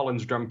Phil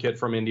Collins drum kit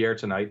from In the Air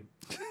Tonight.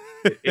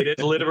 It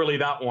is literally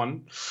that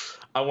one.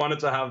 I wanted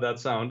to have that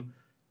sound,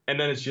 and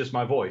then it's just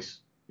my voice.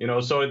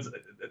 So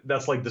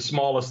that's like the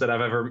smallest that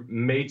I've ever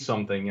made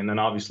something, and then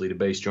obviously the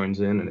bass joins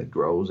in and it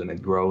grows and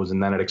it grows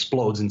and then it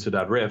explodes into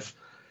that riff.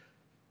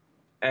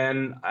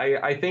 And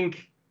I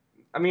think,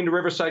 I mean, the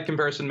Riverside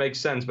comparison makes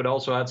sense, but I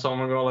also had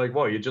someone go like,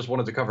 "Whoa, you just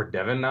wanted to cover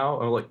Devin now?"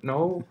 I'm like,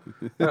 "No,"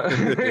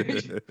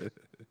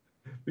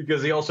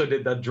 because he also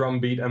did that drum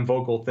beat and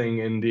vocal thing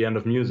in the end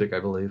of music, I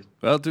believe.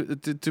 Well,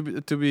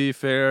 to be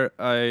fair,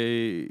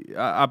 I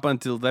up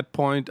until that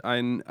point,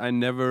 I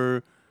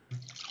never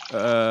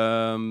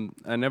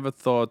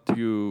thought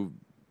you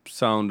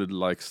sounded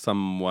like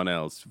someone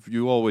else.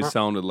 You always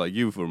sounded like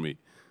you for me.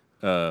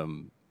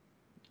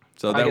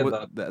 So I that get was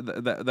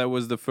that. that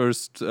was the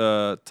first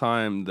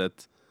time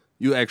that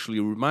you actually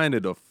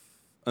reminded of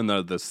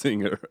another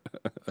singer.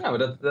 Yeah,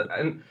 but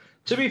and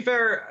to be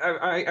fair,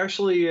 I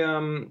actually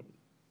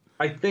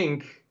I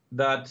think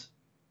that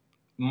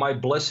my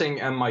blessing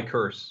and my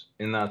curse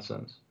in that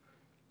sense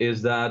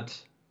is that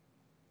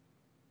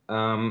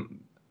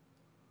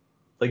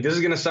like this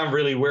is gonna sound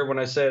really weird when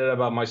I say that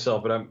about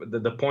myself, but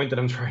the point that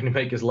I'm trying to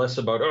make is less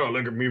about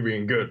look at me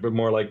being good, but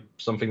more like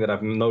something that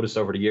I've noticed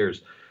over the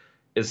years.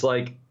 It's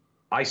like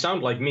I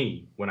sound like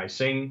me when I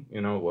sing,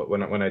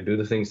 when I do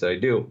the things that I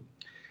do,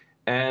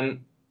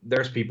 and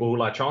there's people who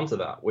latch onto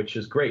that, which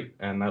is great,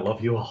 and I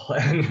love you all,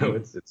 and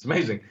it's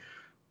amazing.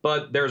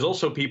 But there's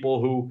also people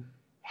who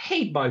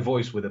hate my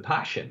voice with a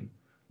passion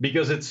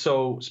because it's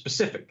so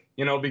specific,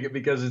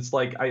 because it's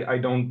like I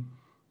don't,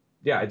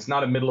 yeah, it's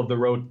not a middle of the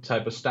road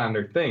type of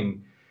standard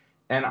thing,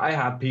 and I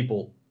have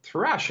people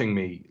thrashing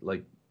me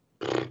like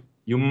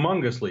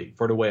humongously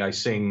for the way I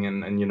sing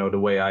and the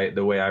way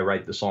I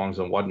write the songs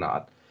and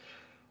whatnot.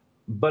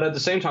 But at the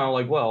same time, I'm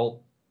like,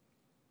 well,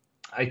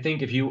 I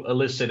think if you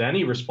elicit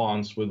any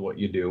response with what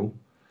you do,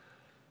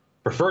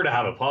 prefer to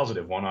have a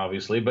positive one,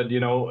 obviously. But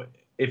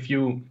if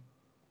you,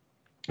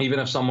 even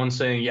if someone's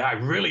saying, yeah, I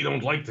really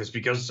don't like this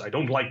because I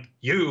don't like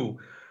you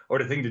or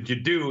the thing that you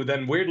do,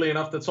 then weirdly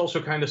enough, that's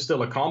also kind of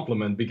still a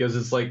compliment because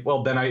it's like,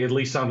 well, then I at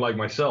least sound like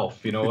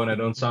myself, and I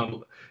don't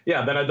sound,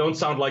 yeah, then I don't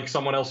sound like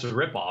someone else's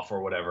ripoff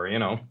or whatever.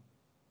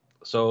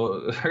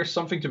 So there's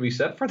something to be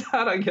said for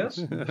that, I guess.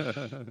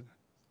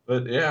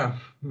 But yeah,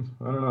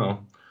 I don't know.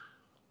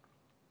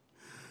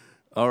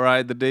 All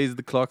right, The Days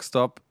the Clock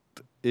Stopped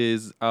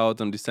is out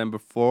on December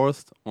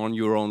 4th on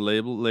your own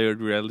label, Layered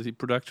Reality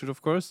Production,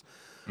 of course.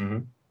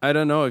 Mm-hmm. I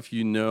don't know if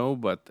you know,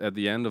 but at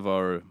the end of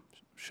our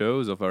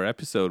shows, of our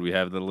episode, we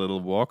have the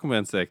little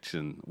Walkman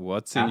section.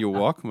 What's in your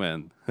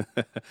Walkman?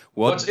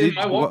 What's in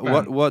my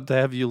Walkman? What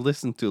have you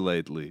listened to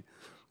lately?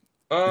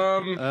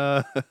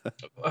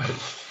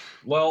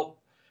 Well,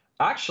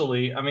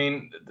 actually, I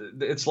mean,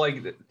 it's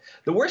like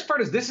the worst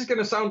part is this is going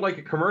to sound like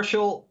a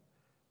commercial.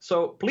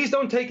 So please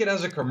don't take it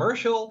as a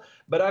commercial.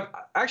 But I've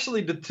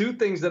actually, the two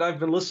things that I've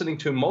been listening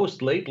to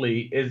most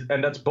lately is,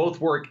 and that's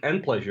both work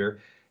and pleasure,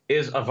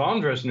 is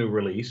Avandra's new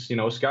release,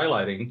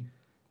 Skylighting,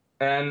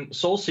 and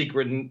Soul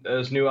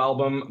Secret's new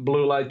album,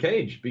 Blue Light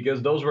Cage,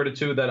 because those were the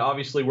two that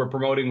obviously we're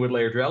promoting with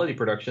Layered Reality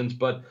Productions.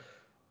 But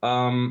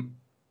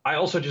I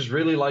also just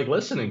really like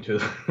listening to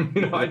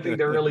them. I think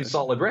they're really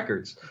solid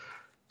records.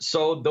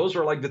 So those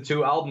are like the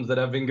two albums that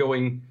have been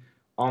going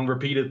on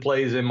repeated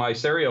plays in my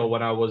stereo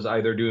when I was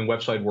either doing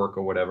website work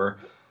or whatever.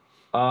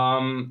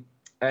 And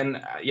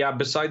yeah,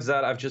 besides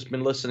that, I've just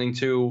been listening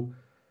to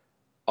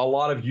a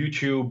lot of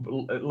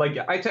YouTube. Like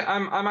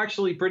I'm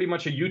actually pretty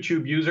much a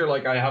YouTube user.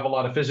 Like I have a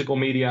lot of physical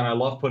media and I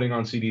love putting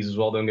on CDs as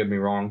well. Don't get me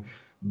wrong.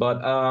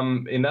 But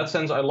in that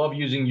sense, I love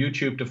using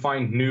YouTube to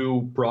find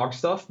new prog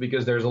stuff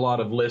because there's a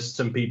lot of lists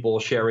and people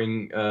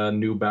sharing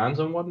new bands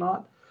and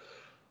whatnot.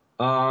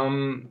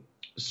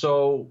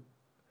 So,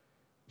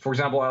 for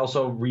example, I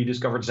also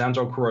rediscovered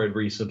Xanthocroid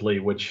recently,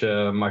 which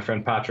my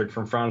friend Patrick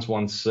from France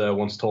once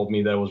told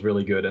me that was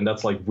really good. And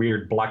that's like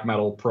weird black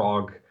metal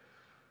prog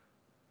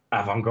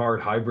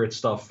avant-garde hybrid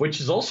stuff,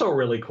 which is also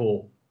really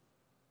cool.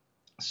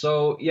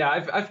 So yeah,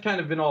 I've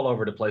kind of been all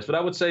over the place, but I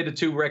would say the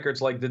two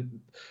records, like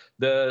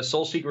the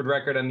Soul Secret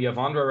record and the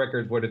Avandra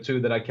record, were the two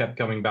that I kept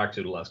coming back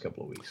to the last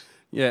couple of weeks.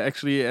 Yeah,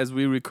 actually, as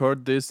we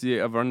record this, the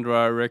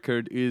Avandra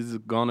record is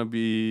gonna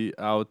be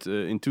out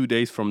in 2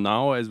 days from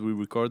now, as we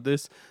record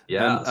this.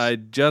 Yeah, and I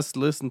just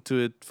listened to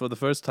it for the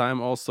first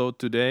time also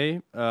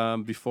today.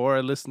 Before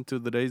I listened to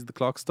The Days the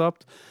Clock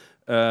Stopped,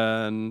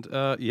 and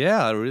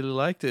yeah, I really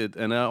liked it,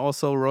 and I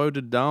also wrote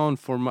it down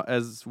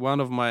as one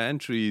of my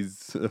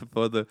entries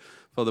for the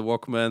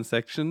Walkman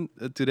section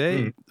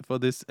today for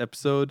this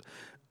episode.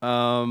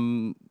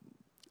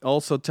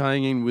 Also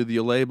tying in with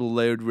your label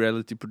Layered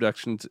Reality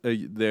Productions,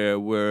 there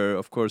were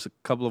of course a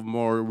couple of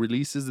more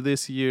releases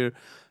this year,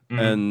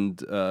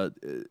 and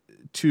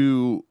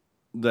two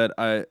that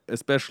I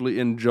especially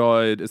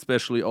enjoyed,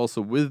 especially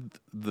also with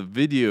the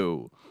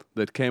video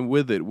that came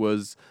with it,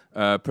 was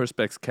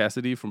Perspex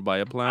Cassidy from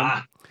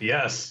Bioplan.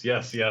 Yes.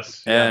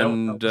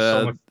 And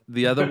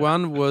the other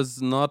one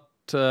was not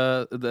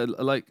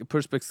like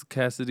Perspex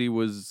Cassidy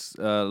was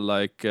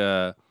like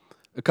a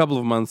couple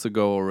of months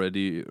ago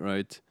already,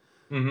 right?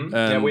 Mm-hmm.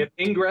 Yeah, we had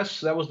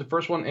Ingress. That was the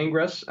first one,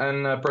 Ingress,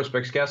 and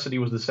Perspex Cassidy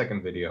was the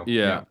second video.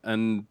 Yeah.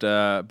 And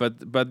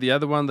but the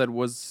other one that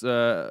was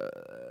a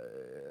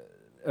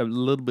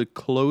little bit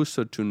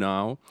closer to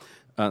now,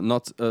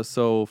 not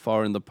so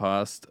far in the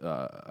past.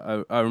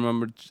 I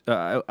remember.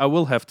 I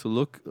will have to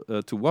look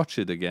to watch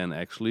it again,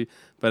 actually.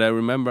 But I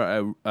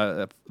remember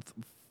I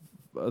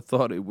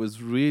thought it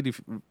was really,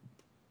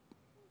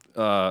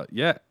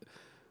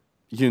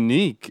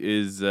 unique.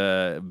 Is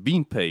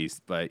Bean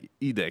Paste by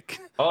Edek.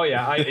 Oh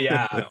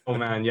yeah, oh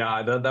man,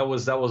 yeah. That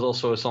was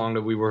also a song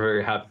that we were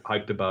very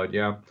hyped about.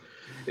 Yeah,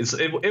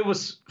 it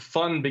was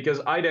fun because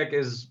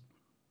Edek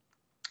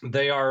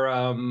they are.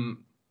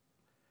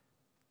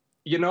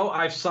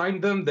 I've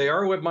signed them. They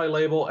are with my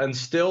label, and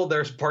still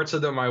there's parts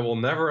of them I will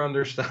never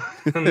understand.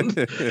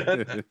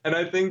 and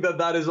I think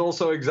that is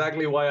also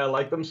exactly why I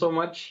like them so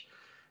much.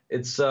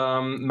 It's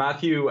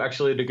Matthew,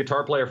 actually, the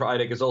guitar player for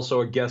Edek, is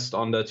also a guest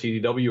on the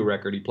TDW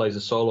record. He plays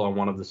a solo on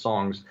one of the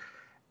songs.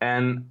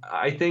 And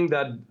I think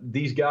that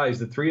these guys,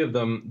 the three of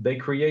them, they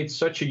create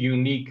such a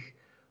unique,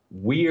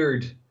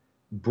 weird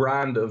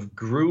brand of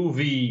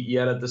groovy,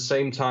 yet at the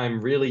same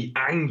time really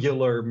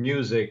angular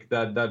music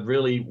that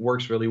really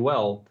works really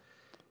well.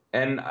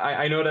 And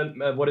I know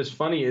that what is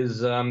funny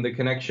is the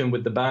connection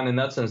with the band in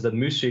that sense, that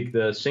Musik,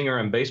 the singer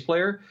and bass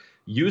player,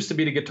 used to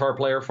be the guitar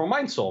player for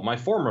Mindsoul, my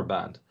former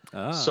band.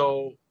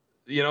 So,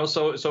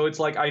 so it's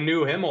like I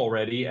knew him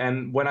already.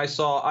 And when I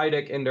saw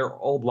Edek in their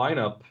old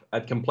lineup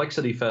at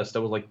Complexity Fest,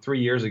 that was like 3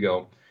 years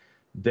ago,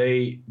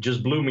 they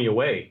just blew me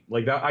away.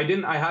 Like that,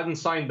 I hadn't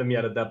signed them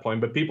yet at that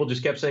point, but people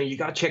just kept saying, "You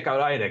gotta check out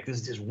Edek.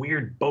 This is this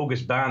weird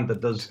bogus band that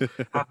does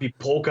happy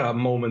polka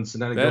moments,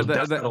 and then it goes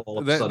death metal all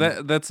of a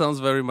sudden." That sounds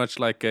very much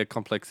like a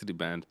Complexity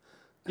band.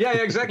 Yeah,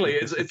 exactly.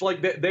 It's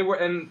like they were,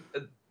 and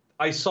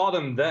I saw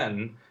them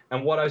then,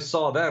 and what I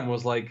saw then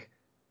was like,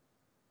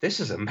 this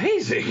is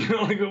amazing.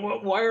 Like,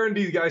 why aren't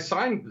these guys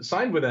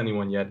signed with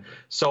anyone yet?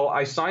 So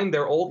I signed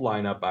their old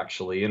lineup,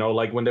 actually,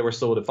 like when they were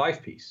still with a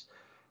 5-piece.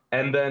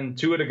 And then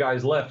two of the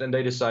guys left, and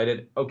they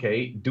decided,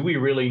 okay, do we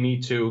really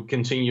need to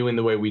continue in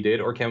the way we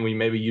did, or can we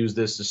maybe use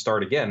this to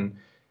start again?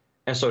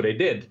 And so they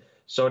did.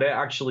 So they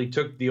actually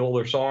took the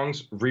older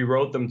songs,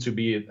 rewrote them to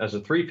be as a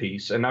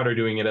 3-piece, and now they're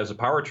doing it as a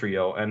power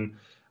trio. And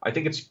I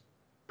think it's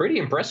pretty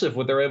impressive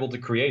what they're able to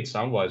create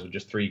sound-wise with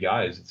just 3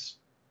 guys. It's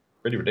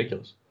pretty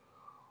ridiculous.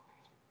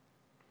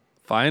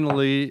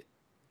 Finally,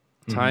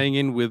 tying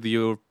in with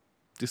your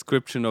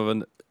description of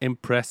an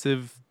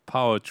impressive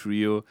power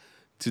trio,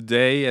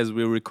 today, as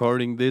we're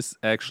recording this,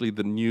 actually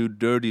the new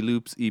Dirty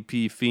Loops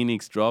EP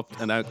Phoenix dropped,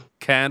 and I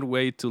can't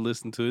wait to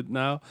listen to it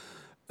now.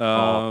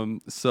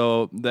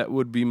 So that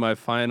would be my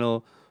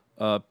final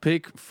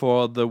pick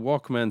for the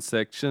Walkman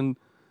section.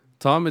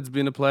 Tom, it's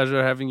been a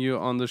pleasure having you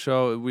on the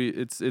show.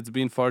 It's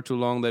been far too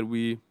long that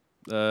we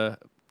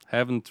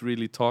haven't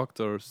really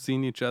talked or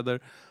seen each other.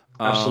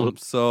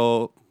 Absolutely.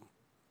 So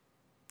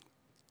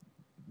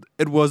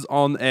it was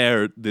on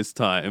air this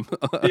time.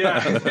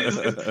 Yeah,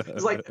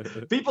 it's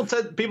like people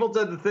tend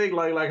to think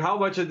like how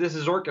much of this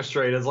is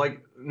orchestrated. It's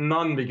like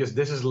none, because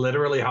this is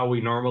literally how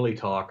we normally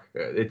talk.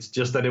 It's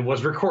just that it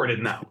was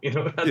recorded now.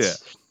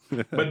 That's,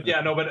 yeah. But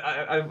yeah, no, but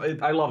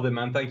I loved it,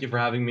 man. Thank you for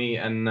having me,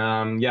 and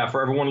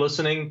for everyone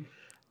listening,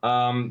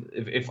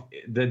 if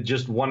the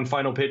just one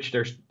final pitch.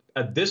 There's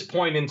at this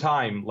point in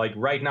time, like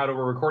right now that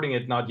we're recording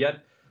it, not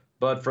yet,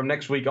 but from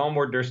next week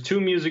onward, there's 2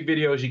 music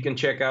videos you can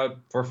check out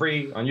for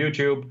free on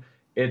YouTube.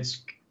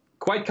 It's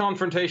quite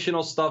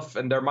confrontational stuff,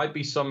 and there might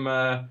be some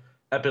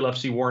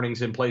epilepsy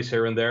warnings in place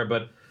here and there,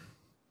 but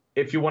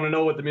if you want to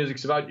know what the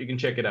music's about, you can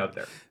check it out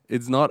there.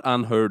 It's not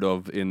unheard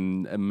of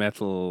in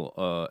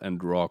metal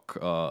and rock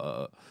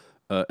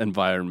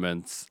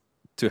environments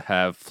to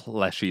have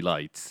flashy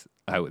lights,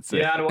 I would say.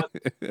 Yeah,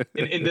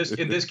 in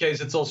this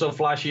case, it's also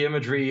flashy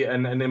imagery,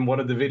 and in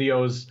one of the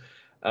videos,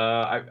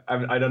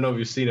 I don't know if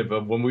you've seen it,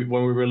 but when we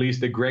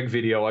released the Greg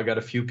video, I got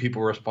a few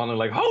people responding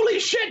like, "Holy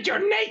shit,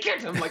 you're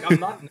naked!" I'm like, "I'm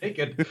not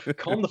naked.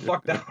 Calm the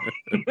fuck down.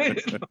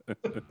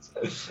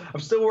 I'm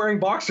still wearing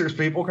boxers,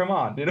 people. Come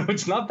on,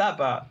 it's not that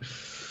bad."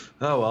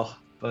 Oh well,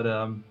 but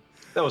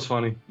that was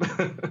funny.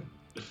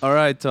 All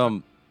right,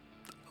 Tom,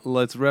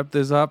 let's wrap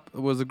this up.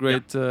 It was a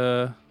great,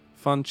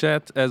 fun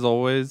chat as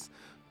always.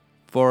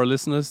 For our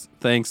listeners,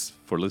 thanks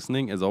for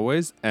listening as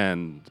always,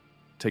 and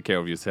take care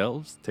of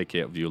yourselves, take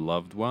care of your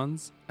loved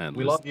ones, and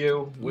we love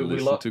you. We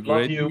listen to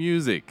great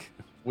music.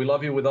 We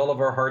love you with all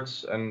of our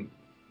hearts, and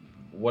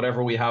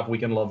whatever we have, we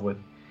can love with.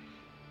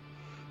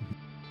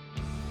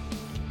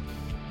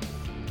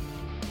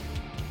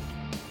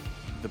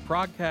 The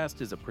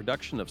Progcast is a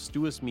production of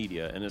Stuus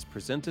Media and is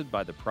presented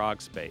by the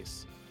Prog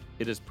Space.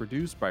 It is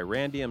produced by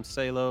Randy M.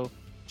 Salo,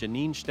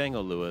 Janine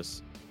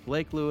Stengel-Lewis,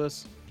 Blake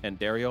Lewis, and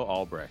Dario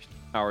Albrecht.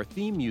 Our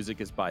theme music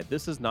is by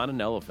This Is Not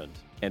an Elephant,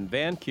 and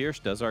Van Kirsch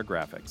does our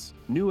graphics.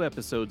 New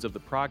episodes of the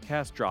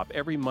Progcast drop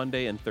every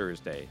Monday and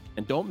Thursday,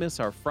 and don't miss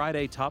our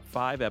Friday Top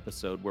 5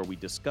 episode where we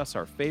discuss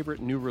our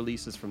favorite new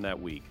releases from that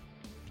week.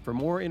 For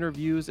more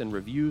interviews and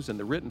reviews in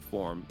the written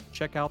form,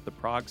 check out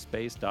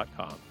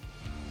theprogspace.com.